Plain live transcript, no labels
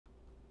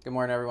Good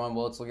morning, everyone.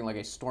 Well, it's looking like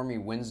a stormy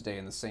Wednesday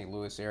in the St.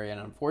 Louis area,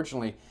 and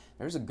unfortunately,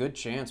 there's a good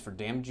chance for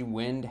damaging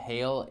wind,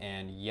 hail,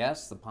 and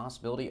yes, the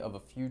possibility of a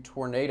few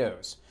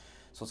tornadoes.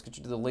 So let's get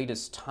you to the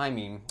latest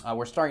timing.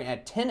 We're starting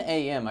at 10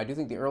 a.m. I do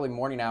think the early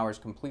morning hours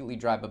completely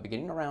dry, but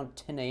beginning around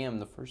 10 a.m.,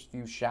 the first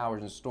few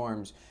showers and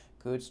storms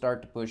could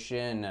start to push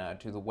in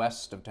to the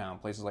west of town,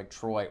 places like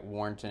Troy,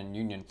 Warrenton,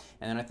 Union.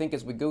 And then I think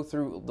as we go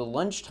through the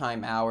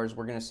lunchtime hours,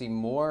 we're going to see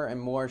more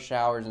and more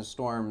showers and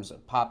storms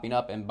popping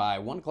up. And by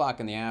 1 o'clock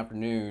in the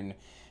afternoon,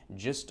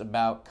 just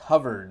about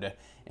covered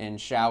in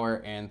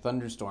shower and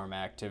thunderstorm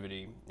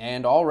activity.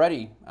 And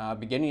already,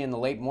 beginning in the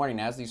late morning,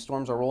 as these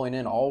storms are rolling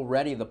in,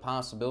 already the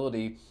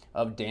possibility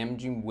of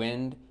damaging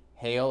wind,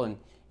 hail, and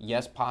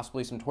yes,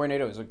 possibly some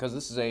tornadoes, because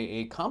this is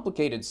a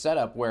complicated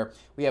setup where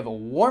we have a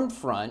warm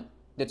front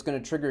that's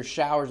going to trigger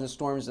showers and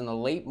storms in the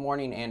late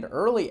morning and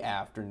early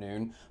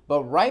afternoon.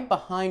 But right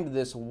behind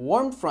this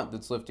warm front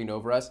that's lifting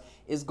over us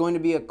is going to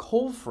be a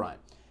cold front.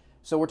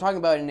 So we're talking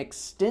about an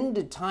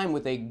extended time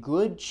with a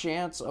good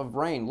chance of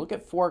rain. Look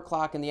at 4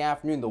 o'clock in the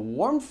afternoon. The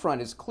warm front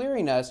is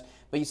clearing us,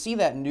 but you see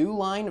that new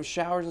line of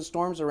showers and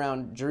storms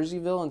around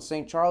Jerseyville and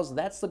St. Charles?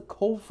 That's the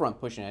cold front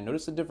pushing in.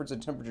 Notice the difference in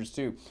temperatures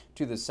too,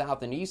 to the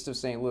south and east of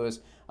St. Louis,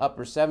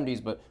 upper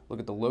 70s, but look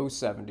at the low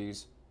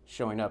 70s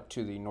showing up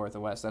to the north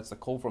and west. That's the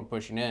cold front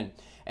pushing in.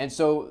 And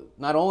so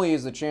not only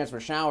is the chance for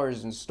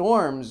showers and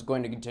storms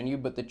going to continue,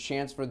 but the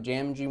chance for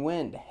damaging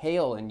wind,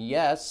 hail, and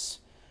yes,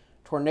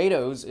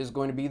 tornadoes is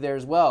going to be there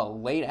as well.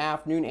 Late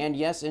afternoon and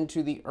yes,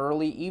 into the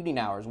early evening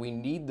hours. We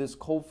need this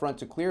cold front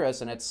to clear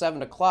us, and at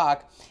 7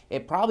 o'clock,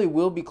 it probably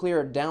will be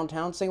clear at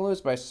downtown St. Louis,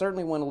 but I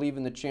certainly want to leave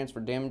in the chance for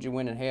damaging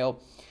wind and hail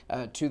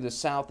to the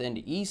south and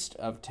east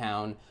of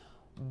town.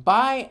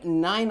 By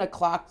 9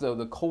 o'clock, though,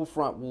 the cold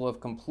front will have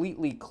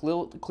completely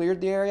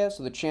cleared the area,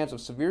 so the chance of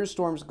severe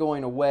storms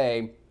going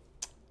away.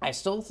 I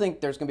still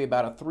think there's going to be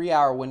about a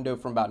 3-hour window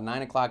from about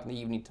 9 o'clock in the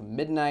evening to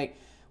midnight,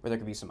 where there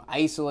could be some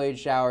isolated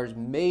showers,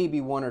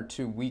 maybe 1 or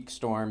 2 weak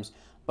storms.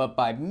 But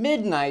by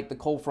midnight, the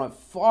cold front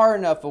far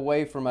enough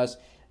away from us,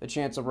 the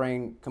chance of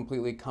rain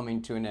completely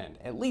coming to an end.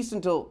 At least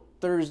until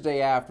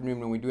Thursday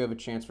afternoon, when we do have a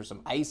chance for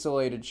some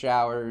isolated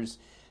showers,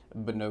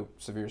 but no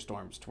severe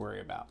storms to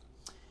worry about.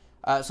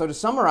 So to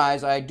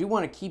summarize, I do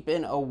want to keep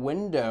in a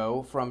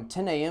window from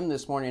 10 a.m.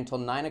 this morning until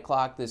 9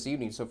 o'clock this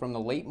evening. So from the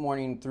late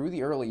morning through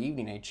the early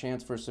evening, a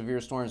chance for severe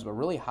storms, but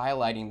really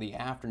highlighting the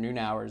afternoon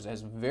hours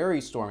as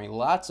very stormy.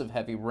 Lots of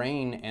heavy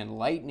rain and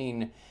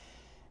lightning,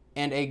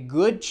 and a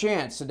good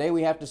chance. Today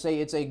we have to say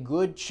it's a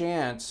good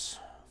chance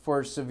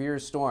for severe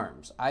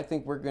storms. I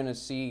think we're going to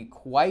see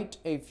quite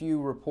a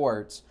few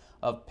reports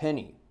of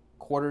penny,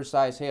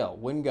 quarter-size hail,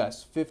 wind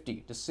gusts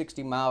 50 to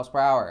 60 miles per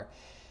hour.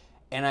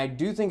 And I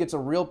do think it's a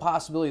real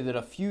possibility that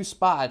a few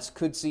spots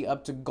could see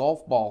up to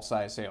golf ball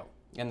size hail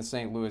in the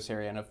St. Louis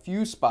area, and a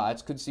few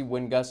spots could see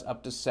wind gusts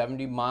up to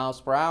 70 miles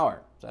per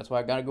hour. So that's why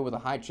I've got to go with a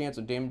high chance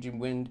of damaging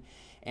wind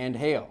and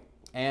hail.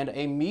 And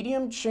a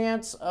medium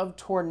chance of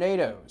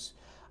tornadoes.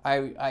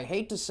 I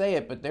hate to say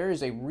it, but there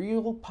is a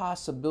real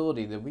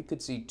possibility that we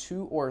could see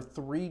 2 or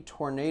 3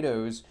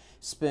 tornadoes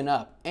spin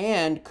up.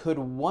 And could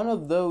one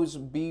of those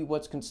be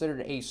what's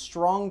considered a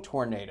strong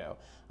tornado?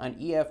 An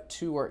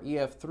EF2 or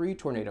EF3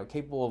 tornado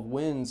capable of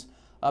winds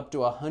up to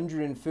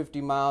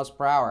 150 miles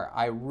per hour.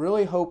 I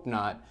really hope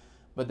not,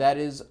 but that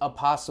is a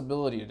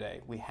possibility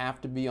today. We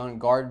have to be on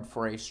guard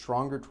for a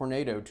stronger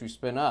tornado to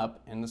spin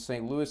up in the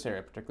St. Louis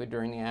area, particularly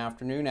during the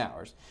afternoon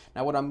hours.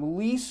 Now, what I'm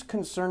least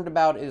concerned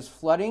about is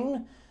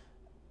flooding.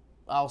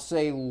 I'll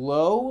say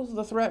low,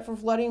 the threat for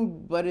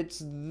flooding, but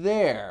it's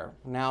there.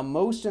 Now,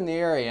 most in the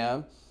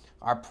area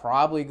are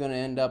probably going to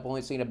end up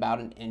only seeing about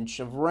an inch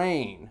of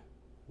rain.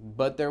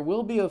 But there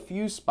will be a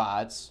few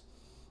spots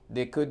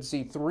that could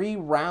see 3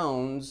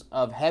 rounds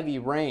of heavy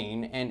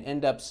rain and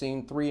end up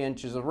seeing 3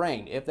 inches of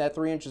rain. If that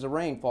 3 inches of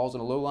rain falls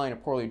in a low-lying or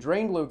poorly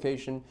drained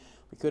location,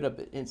 we could have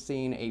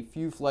seen a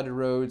few flooded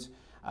roads,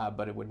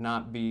 but it would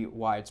not be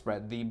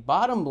widespread. The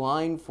bottom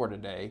line for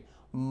today,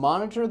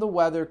 monitor the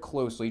weather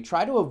closely.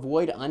 Try to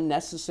avoid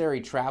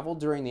unnecessary travel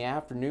during the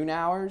afternoon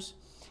hours,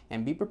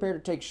 and be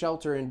prepared to take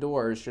shelter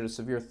indoors should a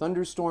severe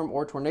thunderstorm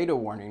or tornado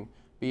warning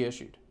be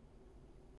issued.